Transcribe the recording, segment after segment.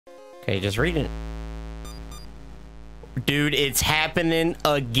Okay, just read it. Dude, it's happening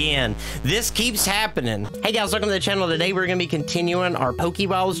again. This keeps happening. Hey guys, welcome to the channel. Today we're going to be continuing our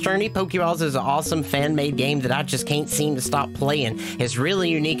Pokewilds journey. Pokewilds is an awesome fan-made game that I just can't seem to stop playing. It's really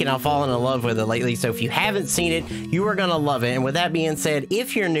unique and I've fallen in love with it lately. So if you haven't seen it, you are going to love it. And with that being said,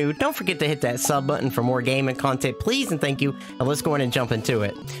 if you're new, don't forget to hit that sub button for more gaming content, please and thank you. And let's go ahead and jump into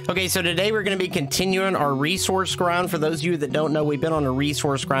it. Okay, so today we're going to be continuing our resource grind. For those of you that don't know, we've been on a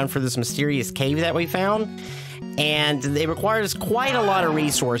resource grind for this mysterious cave that we found. And it requires quite a lot of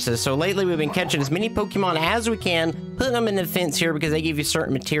resources. So lately we've been catching as many Pokemon as we can, putting them in the fence here because they give you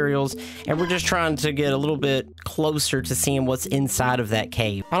certain materials. And we're just trying to get a little bit closer to seeing what's inside of that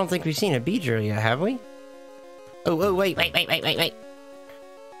cave. I don't think we've seen a Beedrill yet, have we? Oh, wait.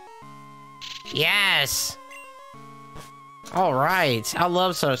 Yes! All right. I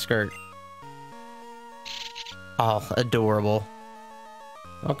love Surskirt. Oh, adorable.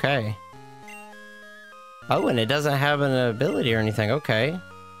 Okay. Oh, and it doesn't have an ability or anything. Okay.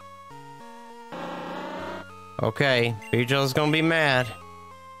 Okay. Beedrill's gonna be mad.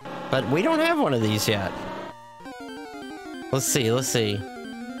 But we don't have one of these yet. Let's see.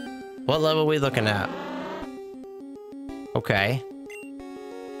 What level are we looking at? Okay.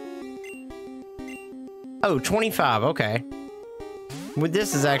 Oh, 25. Okay. With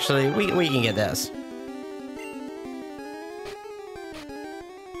this is actually... We can get this.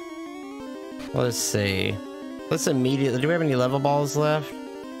 Let's see. Let's immediately... Do we have any level balls left?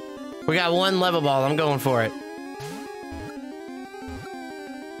 We got one level ball. I'm going for it.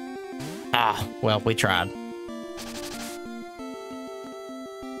 Ah, well, we tried.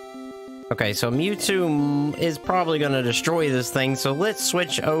 Okay, so Mewtwo is probably going to destroy this thing, so let's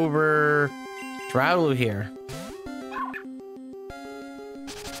switch over to Rowlet here.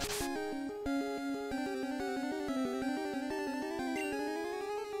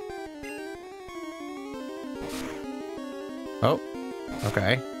 Oh,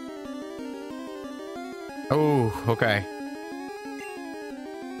 okay. Oh, okay.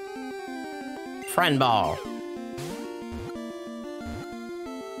 Friend ball.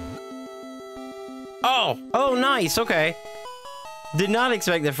 Oh, nice. Okay. Did not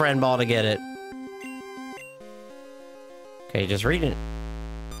expect the friend ball to get it. Okay, just read it.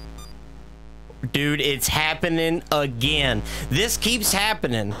 Dude, it's happening again. This keeps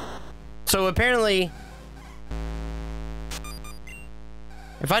happening. So apparently...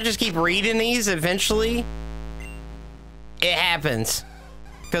 if I just keep reading these, eventually, it happens.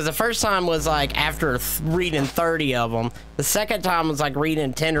 Because the first time was like after reading 30 of them. The second time was like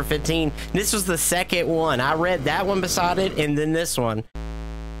reading 10 or 15. This was the second one. I read that one beside it and then this one.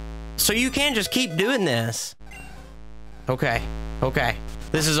 So you can just keep doing this. Okay.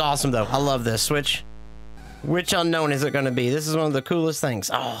 This is awesome though. I love this. Which unknown is it going to be? This is one of the coolest things.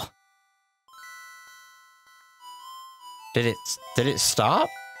 Oh. Did it stop?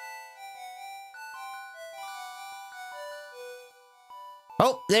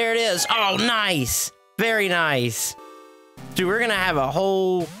 Oh, there it is. Oh, nice. Very nice. Dude, we're gonna have a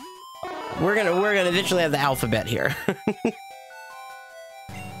whole... We're gonna eventually have the alphabet here.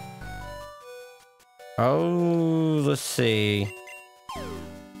 Oh, let's see.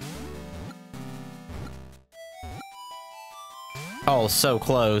 Oh, so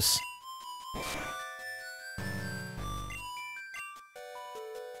close.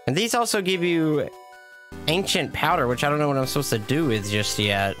 And these also give you ancient powder, which I don't know what I'm supposed to do with just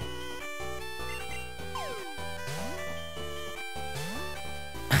yet.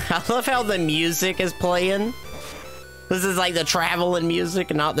 I love how the music is playing. This is like the traveling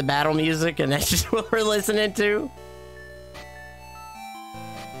music and not the battle music, and that's just what we're listening to.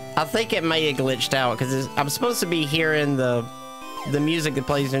 I think it may have glitched out because I'm supposed to be hearing the music that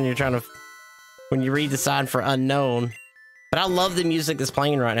plays when you're when you read the sign for unknown. But I love the music that's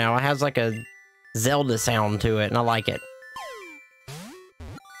playing right now. It has like a Zelda sound to it, and I like it.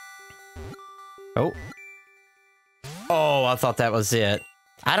 Oh, I thought that was it.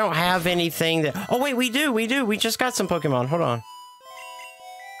 I don't have anything that... Oh, wait, we do. We just got some Pokemon. Hold on.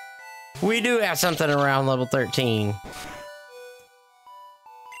 We do have something around level 13.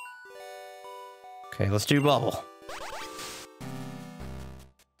 Okay, let's do Bubble.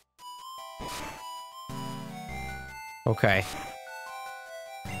 Okay.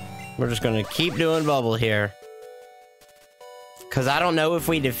 We're just gonna keep doing Bubble here. Because I don't know if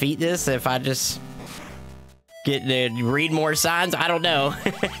we defeat this, if I just get to read more signs. I don't know.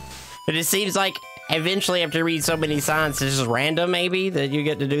 But it seems like eventually after you read so many signs, it's just random maybe that you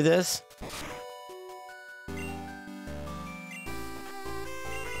get to do this.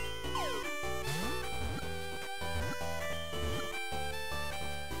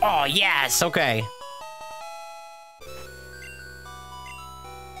 Oh, yes. Okay.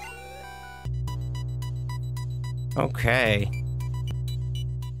 Okay.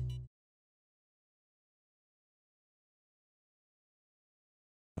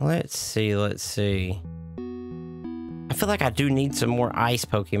 Let's see, let's see. I feel like I do need some more ice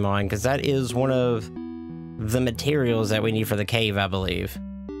Pokemon, because that is one of the materials that we need for the cave, I believe.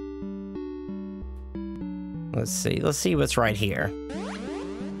 Let's see what's right here.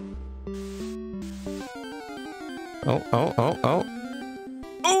 Oh.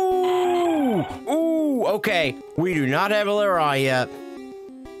 Ooh, okay. We do not have a Leroy yet.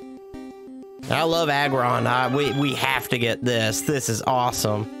 I love Aggron. We have to get this. This is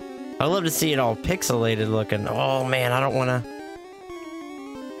awesome. I love to see it all pixelated looking. Oh man, I don't want to.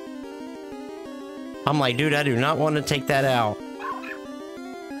 I'm like, dude, I do not want to take that out.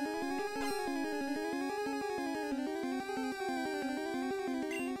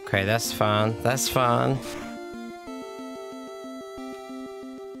 Okay, that's fine. That's fine.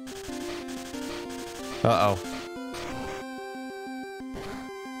 Uh-oh.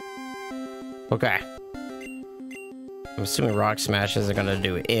 Okay. I'm assuming Rock Smash isn't gonna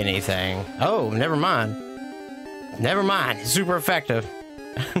do anything. Oh, never mind. Never mind. Super effective.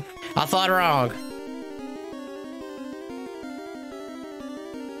 I thought wrong.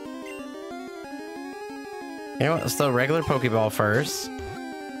 You know what? Let's throw regular Pokeball first.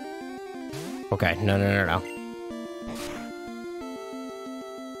 Okay. No.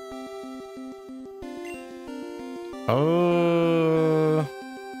 Oh.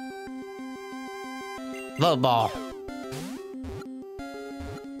 Love ball.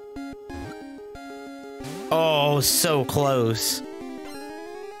 Oh, so close.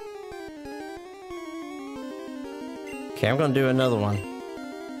 Okay, I'm gonna do another one.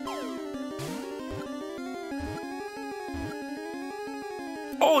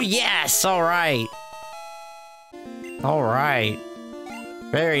 Oh, yes! All right. All right.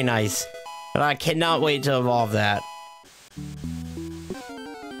 Very nice. But I cannot wait to evolve that.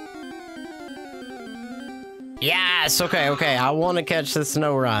 Yes! Okay. I want to catch the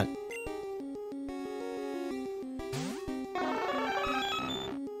snow runt.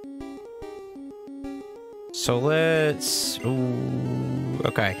 So let's... Ooh,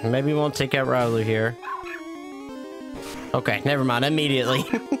 okay, maybe we won't take out Rowley here. Okay, never mind, immediately.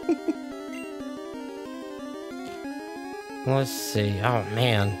 Let's see. Oh,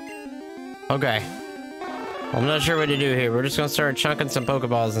 man. Okay. I'm not sure what to do here. We're just gonna start chunking some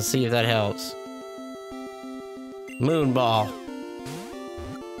Pokeballs and see if that helps. Moon Ball.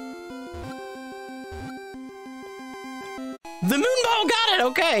 The Moon Ball got it!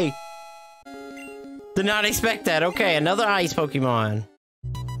 Okay! Did not expect that. Okay, another ice Pokemon.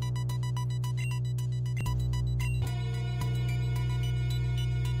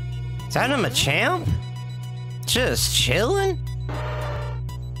 Is that him a champ? Just chilling?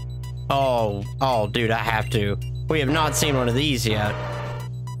 Oh, dude, I have to. We have not seen one of these yet.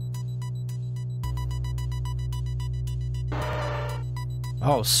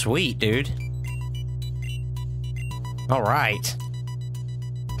 Oh, sweet, dude. All right.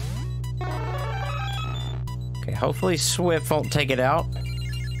 Okay, hopefully Swift won't take it out.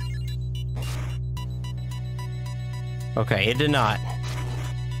 Okay, it did not.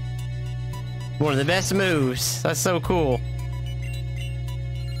 One of the best moves. That's so cool.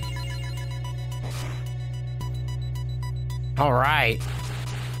 All right.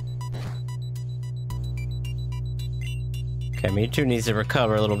 Okay, Mewtwo needs to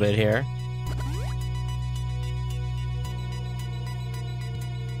recover a little bit here.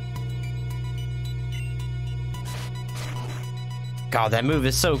 God, that move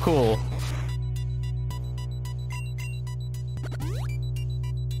is so cool.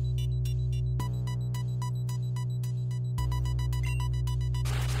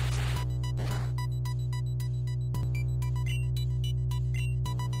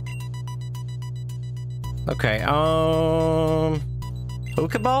 Okay,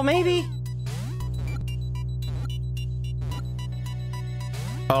 Pokeball maybe?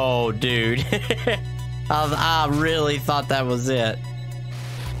 Oh, dude. I really thought that was it.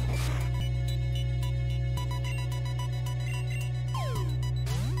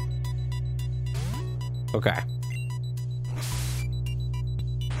 Okay.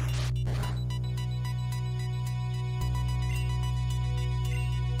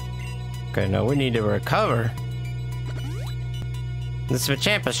 Okay, no, we need to recover. This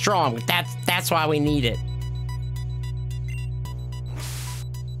Machamp is strong, but that's why we need it.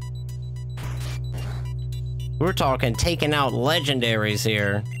 We're talking taking out legendaries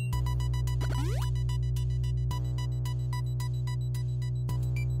here.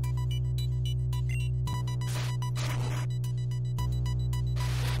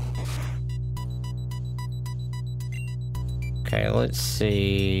 Okay, let's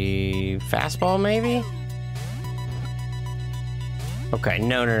see. Fastball, maybe? Okay,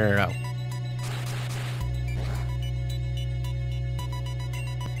 no.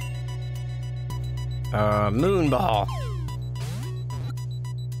 Moonball.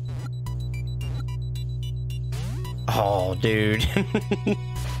 Oh, dude.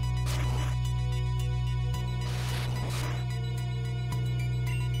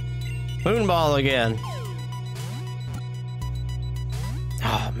 Moonball again.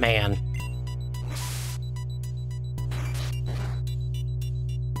 Oh, man.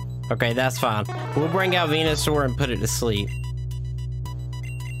 Okay, that's fine. We'll bring out Venusaur and put it to sleep.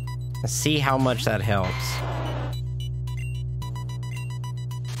 Let's see how much that helps.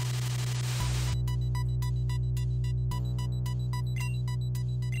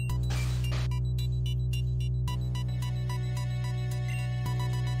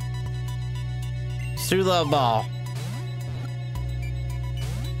 Love ball.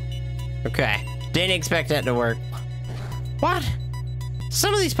 Okay. Didn't expect that to work. What?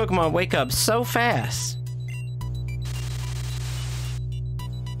 Some of these Pokemon wake up so fast.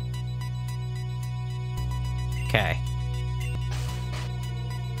 Okay.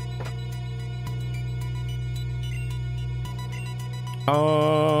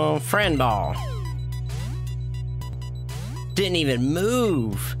 Oh, friend ball. Didn't even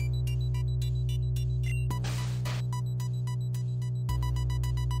move.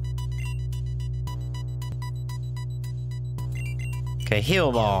 Okay,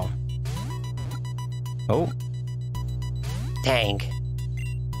 heal ball. Oh. Dang.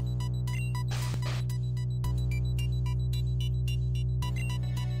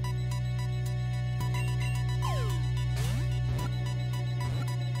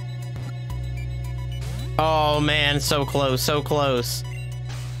 Oh man, so close, so close.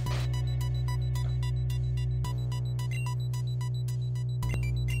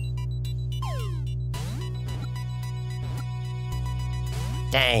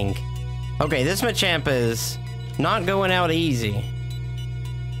 Dang. Okay, this Machamp is not going out easy.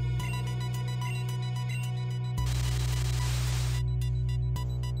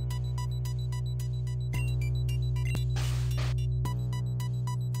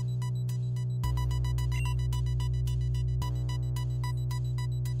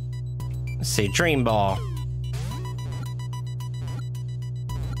 Let's see, Dream Ball.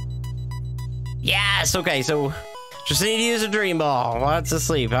 Yes, okay, so just need to use a Dream Ball while it's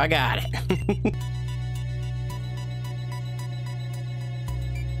asleep. I got it.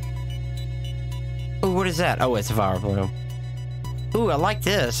 Ooh, what is that? Oh, it's a Fire Bloom. Ooh, I like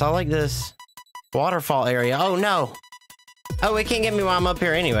this. I like this waterfall area. Oh, no. Oh, it can't get me while I'm up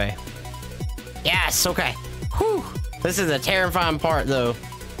here anyway. Yes, okay. Whew. This is a terrifying part, though.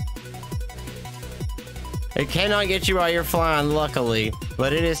 It cannot get you while you're flying, luckily,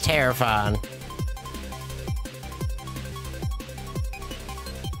 but it is terrifying.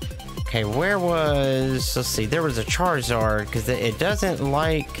 Okay, where was... Let's see, there was a Charizard, because it doesn't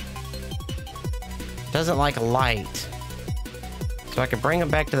like light. So I could bring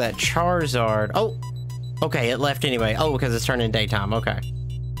it back to that Charizard. Oh! Okay, it left anyway. Oh, because it's turning daytime. Okay.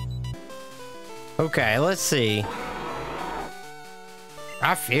 Okay, let's see.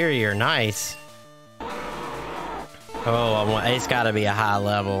 I fear you're nice. Oh, it's gotta be a high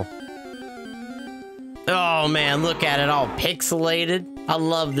level. Oh man, look at it all pixelated. I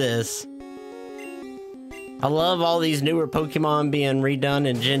love this. I love all these newer Pokemon being redone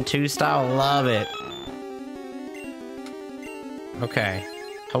in Gen 2 style. Love it. Okay.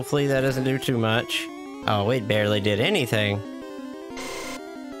 Hopefully that doesn't do too much. Oh, it barely did anything.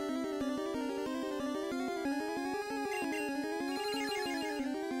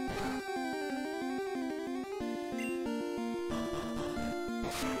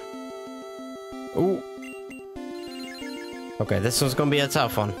 Ooh. Okay, this one's gonna be a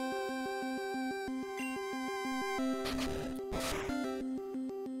tough one.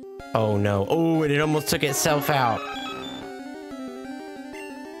 Oh no. Oh, and it almost took itself out.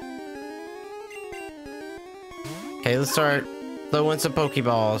 Okay, let's start throwing some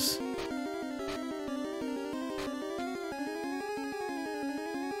Pokeballs.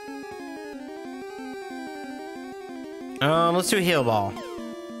 Let's do a Heal Ball.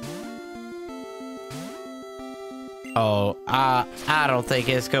 Oh, I don't think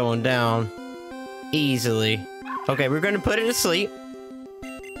it's going down easily. Okay, we're gonna put it to sleep.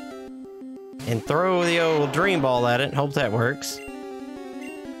 And throw the old Dream Ball at it. Hope that works.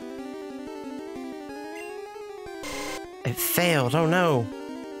 It failed. Oh no.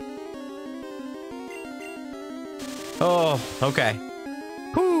 Oh, okay.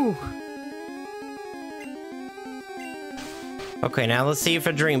 Whew. Okay, now let's see if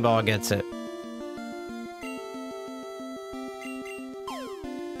a dream ball gets it.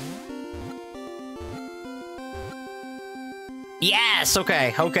 Yes,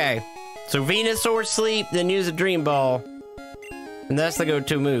 okay, okay. So Venusaur sleep, then use a dream ball. And that's the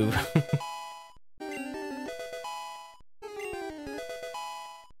go-to move.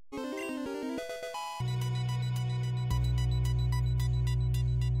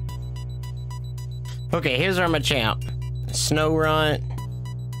 Okay, here's our Machamp. Snow Runt.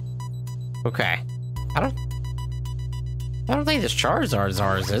 Okay. I don't think this Charizard's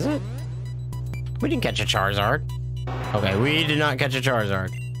ours, is it? We didn't catch a Charizard. Okay, we did not catch a Charizard.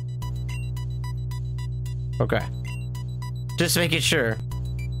 Okay. Just making sure.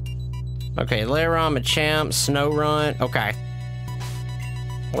 Okay, Lairon, Machamp, Snow Runt. Okay.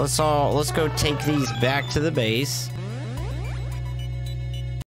 Let's go take these back to the base.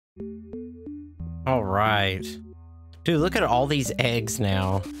 All right. Dude, look at all these eggs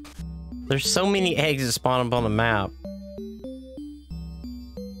now. There's so many eggs that spawn up on the map.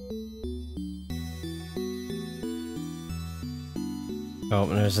 Oh,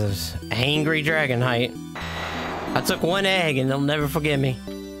 there's this angry Dragonite. I took one egg and they'll never forgive me.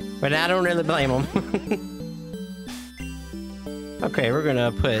 But I don't really blame them. Okay, we're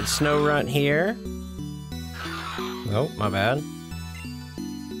gonna put Snow Runt here. Oh, my bad.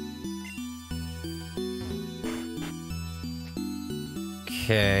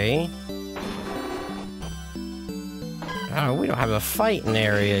 Okay. Oh, we don't have a fighting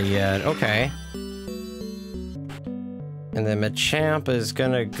area yet. Okay. And then Machamp is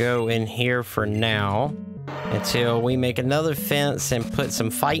gonna go in here for now until we make another fence and put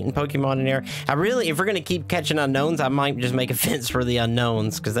some fighting Pokemon in there. If we're gonna keep catching unknowns, I might just make a fence for the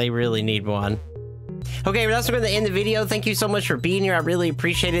unknowns because they really need one. Okay, well, that's going to end the video. Thank you so much for being here. I really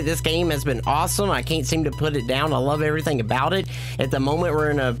appreciate it. This game has been awesome. I can't seem to put it down. I love everything about it. At the moment, we're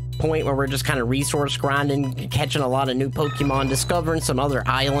in a point where we're just kind of resource grinding, catching a lot of new Pokemon, discovering some other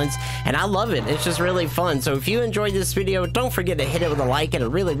islands, and I love it. It's just really fun. So if you enjoyed this video, don't forget to hit it with a like. It'll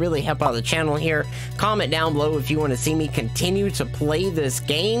really, really help out the channel here. Comment down below if you want to see me continue to play this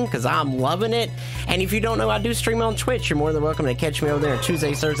game, because I'm loving it. And if you don't know, I do stream on Twitch. You're more than welcome to catch me over there on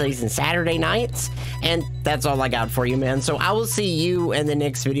Tuesdays, Thursdays, and Saturday nights. And that's all I got for you, man. So I will see you in the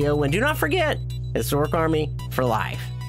next video. And do not forget, it's Orc Army for life.